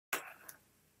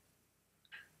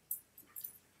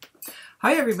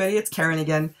Hi everybody, it's Karen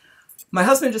again. My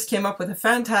husband just came up with a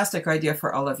fantastic idea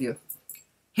for all of you.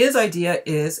 His idea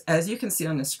is, as you can see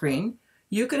on the screen,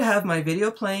 you could have my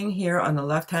video playing here on the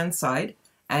left-hand side,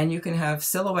 and you can have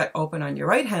Silhouette open on your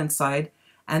right-hand side,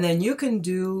 and then you can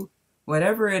do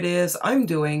whatever it is I'm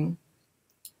doing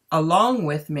along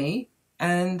with me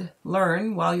and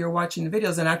learn while you're watching the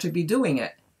videos and actually be doing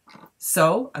it.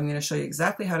 So I'm going to show you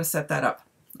exactly how to set that up.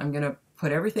 I'm going to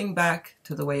put everything back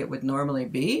to the way it would normally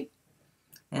be,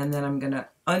 and then I'm going to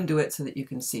undo it so that you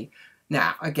can see.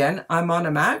 Now, again, I'm on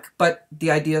a Mac, but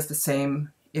the idea is the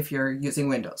same if you're using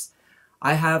Windows.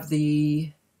 I have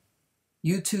the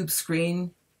YouTube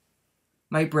screen,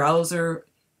 my browser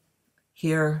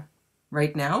here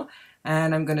right now,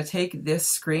 and I'm going to take this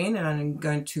screen and I'm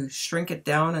going to shrink it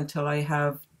down until I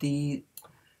have the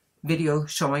video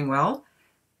showing well.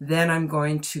 Then I'm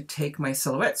going to take my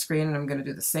Silhouette screen and I'm going to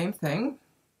do the same thing,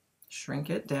 shrink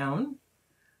it down.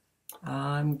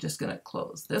 I'm just going to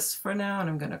close this for now, and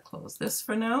I'm going to close this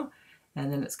for now,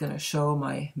 and then it's going to show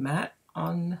my mat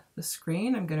on the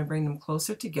screen. I'm going to bring them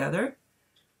closer together.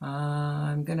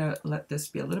 I'm going to let this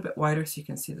be a little bit wider so you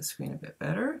can see the screen a bit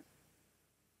better.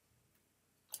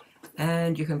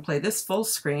 And you can play this full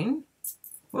screen.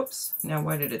 Whoops, now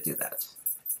why did it do that?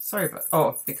 Sorry about,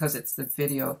 oh, because it's the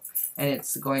video and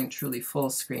it's going truly full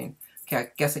screen. Okay,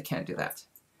 I guess I can't do that.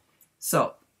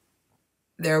 So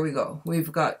there we go.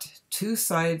 We've got two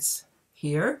sides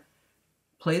here.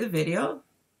 Play the video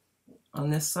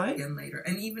on this side and later.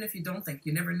 And even if you don't think,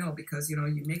 you never know, because you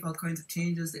make all kinds of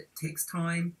changes. It takes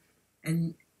time,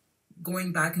 and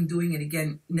going back and doing it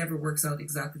again never works out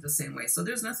exactly the same way. So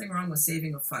there's nothing wrong with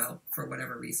saving a file for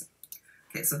whatever reason.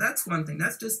 Okay, so that's one thing.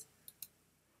 That's just,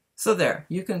 so there.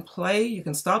 You can play, you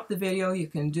can stop the video, you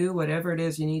can do whatever it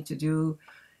is you need to do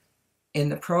in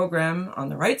the program on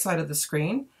the right side of the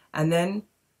screen, and then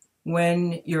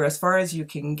when you're as far as you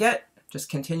can get, just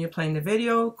continue playing the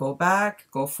video, go back,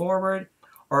 go forward,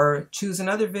 or choose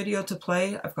another video to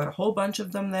play. I've got a whole bunch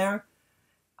of them there.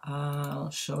 I'll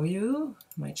show you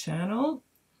my channel.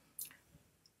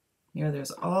 Here, there's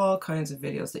all kinds of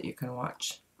videos that you can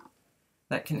watch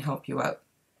that can help you out.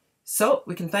 So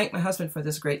we can thank my husband for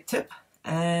this great tip,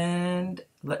 and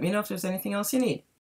let me know if there's anything else you need.